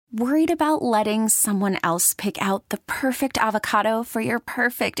Worried about letting someone else pick out the perfect avocado for your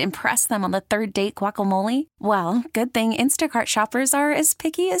perfect impress them on the third date guacamole? Well, good thing Instacart shoppers are as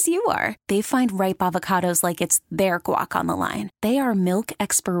picky as you are. They find ripe avocados like it's their guac on the line. They are milk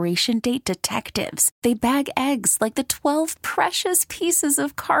expiration date detectives. They bag eggs like the 12 precious pieces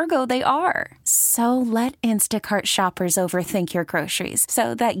of cargo they are. So let Instacart shoppers overthink your groceries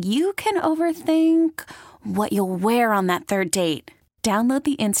so that you can overthink what you'll wear on that third date. Download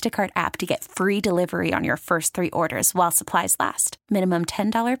the Instacart app to get free delivery on your first 3 orders while supplies last. Minimum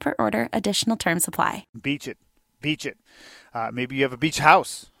 $10 per order. Additional terms apply. Beach it. Beach it. Maybe you have a beach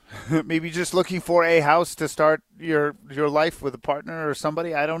house. Maybe you're just looking for a house to start your life with a partner or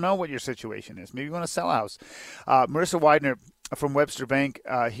somebody. I don't know what your situation is. Maybe you want to sell a house. Marissa Weidner from Webster Bank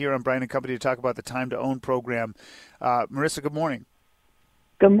here on Brian & Company to talk about the Time to Own program. Marissa, good morning.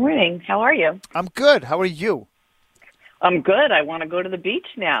 Good morning. How are you? I'm good. How are you? I'm good. I want to go to the beach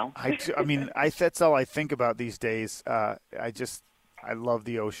now. I mean, that's all I think about these days. I love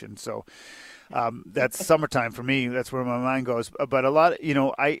the ocean. So that's summertime for me. That's where my mind goes. But a lot,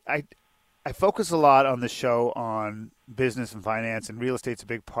 I focus a lot on the show on business and finance, and real estate's a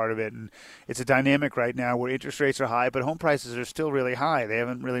big part of it. And it's a dynamic right now where interest rates are high, but home prices are still really high. They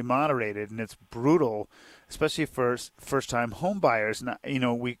haven't really moderated, and it's brutal, especially for first-time home buyers. And,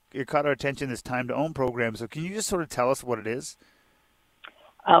 it caught our attention, this Time to Own program. So can you just sort of tell us what it is?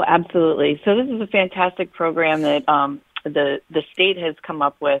 Oh, absolutely. So this is a fantastic program that the state has come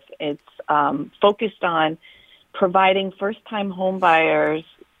up with. It's focused on providing first-time home buyers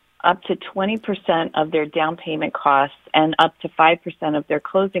up to 20% of their down payment costs and up to 5% of their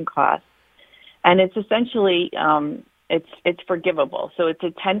closing costs. And it's essentially it's forgivable. So it's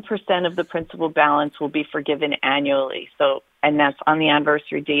a 10% of the principal balance will be forgiven annually. And that's on the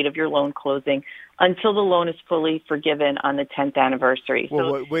anniversary date of your loan closing until the loan is fully forgiven on the 10th anniversary.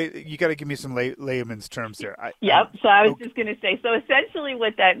 Well, wait, you got to give me some layman's terms there. So I was just going to say, so essentially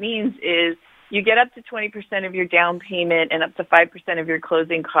what that means is you get up to 20% of your down payment and up to 5% of your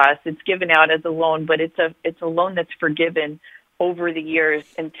closing costs. It's given out as a loan, but it's a loan that's forgiven over the years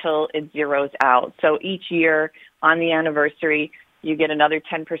until it zeroes out. So each year on the anniversary, you get another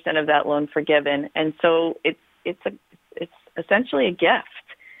 10% of that loan forgiven, and so it's essentially a gift.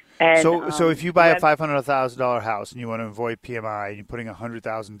 And, so if you buy a $500,000 house and you want to avoid PMI, and you're putting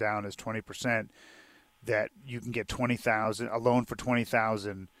 $100,000 down as 20%, that you can get $20,000 a loan for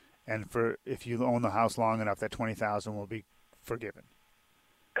 $20,000. And if you own the house long enough, that $20,000 will be forgiven.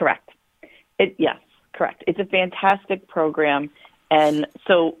 Correct. Yes, correct. It's a fantastic program. And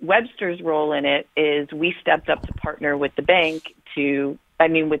so Webster's role in it is we stepped up to partner with the bank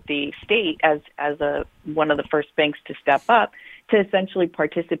with the state as one of the first banks to step up to essentially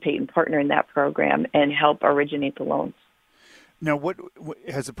participate and partner in that program and help originate the loans. Now, what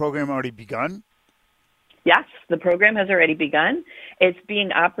has the program already begun? Yes, the program has already begun. It's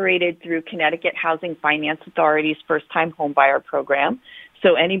being operated through Connecticut Housing Finance Authority's first-time homebuyer program.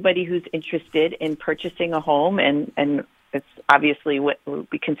 So anybody who's interested in purchasing a home, and it's obviously what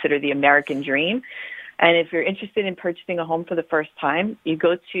we consider the American dream, and if you're interested in purchasing a home for the first time, you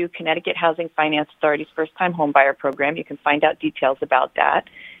go to Connecticut Housing Finance Authority's first-time homebuyer program. You can find out details about that,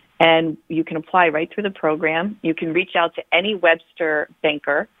 and you can apply right through the program. You can reach out to any Webster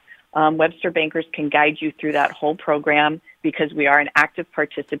banker. Webster bankers can guide you through that whole program because we are an active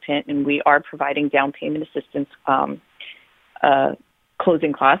participant and we are providing down payment assistance,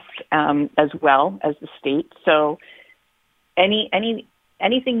 closing costs, as well as the state. So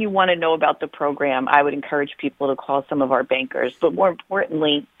anything you want to know about the program, I would encourage people to call some of our bankers. But more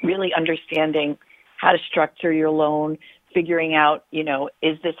importantly, really understanding how to structure your loan, figuring out,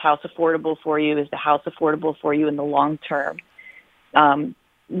 is this house affordable for you? Is the house affordable for you in the long term?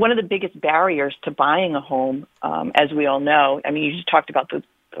 One of the biggest barriers to buying a home, as we all know, you just talked about the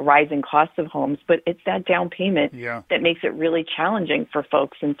rising costs of homes, but it's that down payment that makes it really challenging for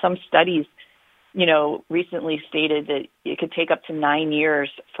folks. And some studies, recently stated that it could take up to 9 years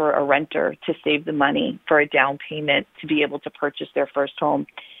for a renter to save the money for a down payment to be able to purchase their first home.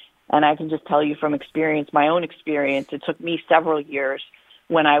 And I can just tell you from experience, my own experience, it took me several years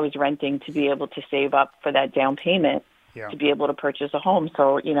when I was renting to be able to save up for that down payment. To be able to purchase a home.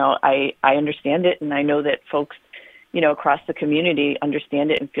 So, I understand it, and I know that folks, across the community understand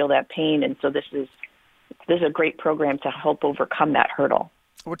it and feel that pain. And so this is a great program to help overcome that hurdle.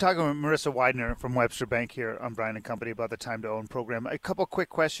 We're talking with Marissa Weidner from Webster Bank here on Brian & Company about the Time to Own program. A couple quick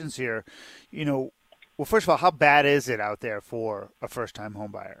questions here. Well, first of all, how bad is it out there for a first-time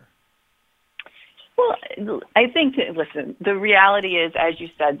home buyer? Well, I think, listen, the reality is, as you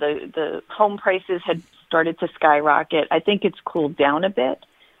said, the home prices had started to skyrocket. I think it's cooled down a bit.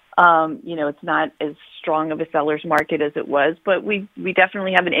 It's not as strong of a seller's market as it was, but we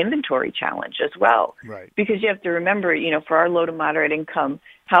definitely have an inventory challenge as well. Right. Because you have to remember, for our low to moderate income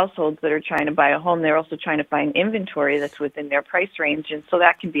households that are trying to buy a home, they're also trying to find inventory that's within their price range, and so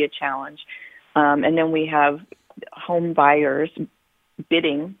that can be a challenge. And then we have home buyers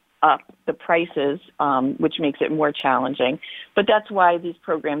bidding up the prices, which makes it more challenging. But that's why these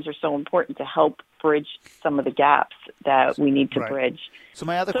programs are so important, to help bridge some of the gaps that we need to bridge. So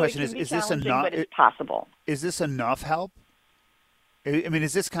my other question is this enough? But it's possible. Is this enough help? I mean,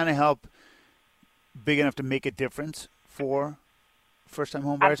 is this kind of help big enough to make a difference for first-time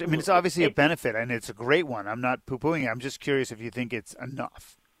home buyers? Absolutely. I mean, it's obviously a benefit, and it's a great one. I'm not poo-pooing it. I'm just curious if you think it's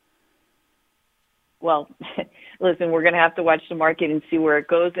enough. Well, listen, we're going to have to watch the market and see where it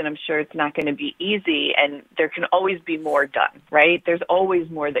goes, and I'm sure it's not going to be easy, and there can always be more done, right? There's always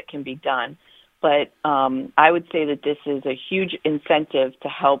more that can be done. But I would say that this is a huge incentive to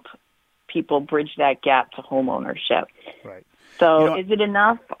help people bridge that gap to home ownership. Right. So is it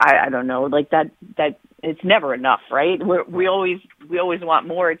enough? I don't know. Like that it's never enough, right? We always want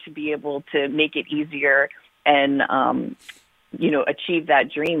more to be able to make it easier and achieve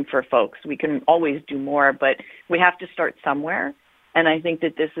that dream for folks. We can always do more, but we have to start somewhere. And I think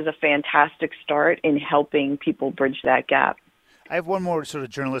that this is a fantastic start in helping people bridge that gap. I have one more sort of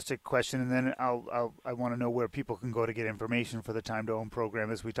journalistic question, and then I want to know where people can go to get information for the Time to Own program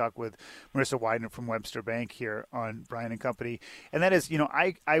as we talk with Marissa Weidner from Webster Bank here on Bryan & Company. And that is,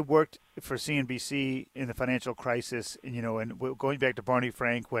 I worked for CNBC in the financial crisis, and going back to Barney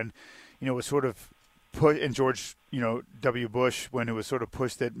Frank when, it was sort of put, and George, W. Bush, when it was sort of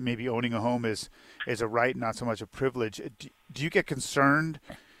pushed that maybe owning a home is a right, not so much a privilege. Do you get concerned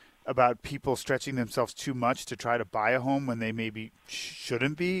about people stretching themselves too much to try to buy a home when they maybe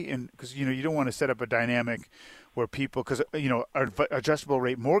shouldn't be? And because, you don't want to set up a dynamic where people, because, adjustable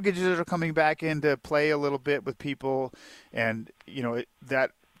rate mortgages are coming back into play a little bit with people. And,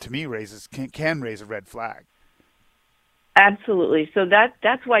 that to me can raise a red flag. Absolutely. So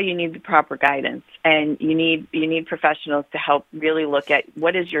that's why you need the proper guidance, and you need professionals to help really look at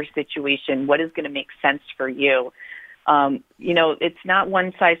what is your situation, what is going to make sense for you. It's not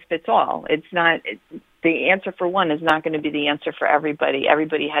one size fits all. The answer for one is not going to be the answer for everybody.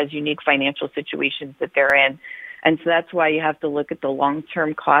 Everybody has unique financial situations that they're in. And so that's why you have to look at the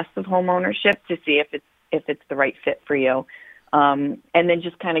long-term cost of home ownership to see if it's the right fit for you. And then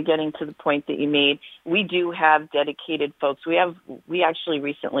just kind of getting to the point that you made, we do have dedicated folks. We actually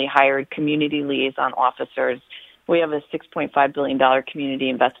recently hired community liaison officers. We have a $6.5 billion community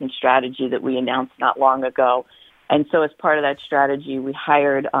investment strategy that we announced not long ago. And so as part of that strategy, we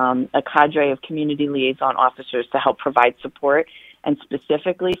hired a cadre of community liaison officers to help provide support and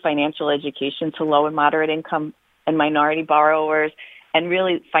specifically financial education to low and moderate income and minority borrowers, and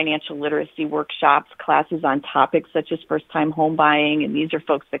really financial literacy workshops, classes on topics such as first-time home buying. And these are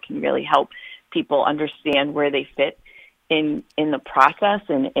folks that can really help people understand where they fit in the process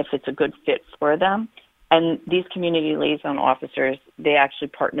and if it's a good fit for them. And these community liaison officers, they actually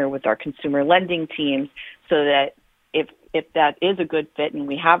partner with our consumer lending teams so that if that is a good fit and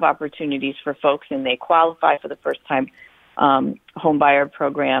we have opportunities for folks and they qualify for the first-time home buyer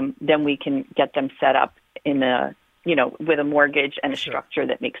program, then we can get them set up with a mortgage and a structure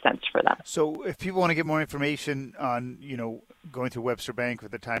that makes sense for them. So if people want to get more information on, going through Webster Bank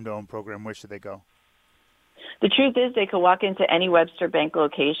with the Time to Own program, where should they go? The truth is they could walk into any Webster Bank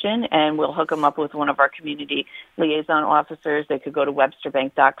location and we'll hook them up with one of our community liaison officers. They could go to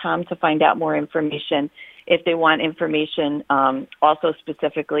websterbank.com to find out more information. If they want information also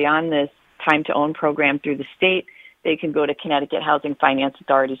specifically on this Time to Own program through the state, they can go to Connecticut Housing Finance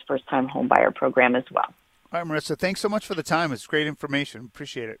Authority's first-time home buyer program as well. All right, Marissa, thanks so much for the time. It's great information.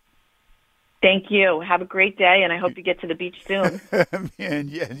 Appreciate it. Thank you. Have a great day, and I hope you get to the beach soon. And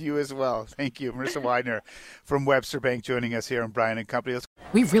you as well. Thank you. Marissa Weidner from Webster Bank joining us here on Bryan & Company.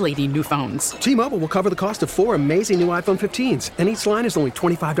 We really need new phones. T-Mobile will cover the cost of 4 amazing new iPhone 15s, and each line is only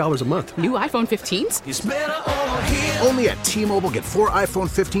 $25 a month. New iPhone 15s? It's better over here. Only at T-Mobile, get 4 iPhone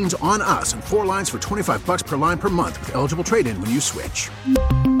 15s on us and 4 lines for $25 per line per month with eligible trade-in when you switch.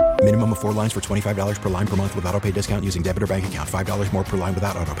 Minimum of 4 lines for $25 per line per month with autopay discount using debit or bank account. $5 more per line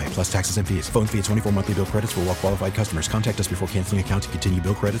without autopay, plus taxes and fees. Phone fee at 24 monthly bill credits for well-qualified customers. Contact us before canceling account to continue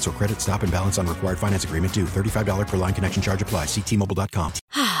bill credits or credit stop and balance on required finance agreement due. $35 per line connection charge applies. See T-Mobile.com.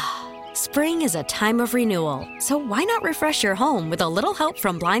 Spring is a time of renewal, so why not refresh your home with a little help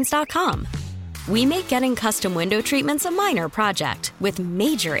from Blinds.com? We make getting custom window treatments a minor project with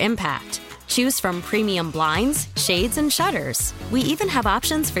major impact. Choose from premium blinds, shades, and shutters. We even have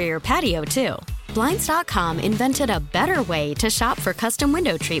options for your patio, too. Blinds.com invented a better way to shop for custom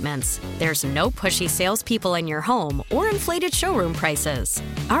window treatments. There's no pushy salespeople in your home or inflated showroom prices.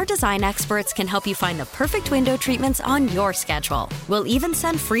 Our design experts can help you find the perfect window treatments on your schedule. We'll even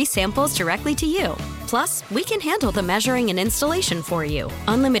send free samples directly to you. Plus, we can handle the measuring and installation for you.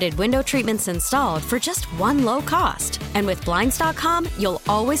 Unlimited window treatments installed for just one low cost. And with Blinds.com, you'll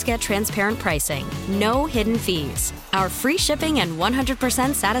always get transparent pricing. No hidden fees. Our free shipping and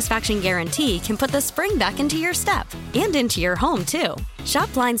 100% satisfaction guarantee can put the spring back into your step and into your home, too.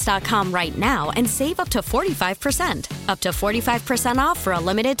 Shop Blinds.com right now and save up to 45%. Up to 45% off for a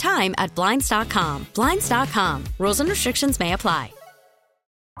limited time at Blinds.com. Blinds.com. Rules and restrictions may apply.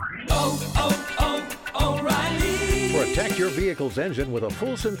 Protect your vehicle's engine with a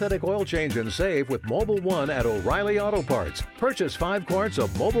full synthetic oil change and save with Mobil 1 at O'Reilly Auto Parts. Purchase 5 quarts of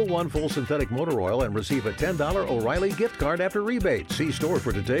Mobil 1 full synthetic motor oil and receive a $10 O'Reilly gift card after rebate. See store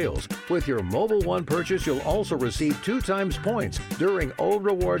for details. With your Mobil 1 purchase, you'll also receive 2 times points during O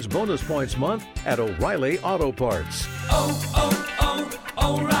Rewards Bonus Points Month at O'Reilly Auto Parts.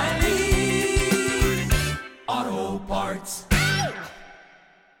 O'Reilly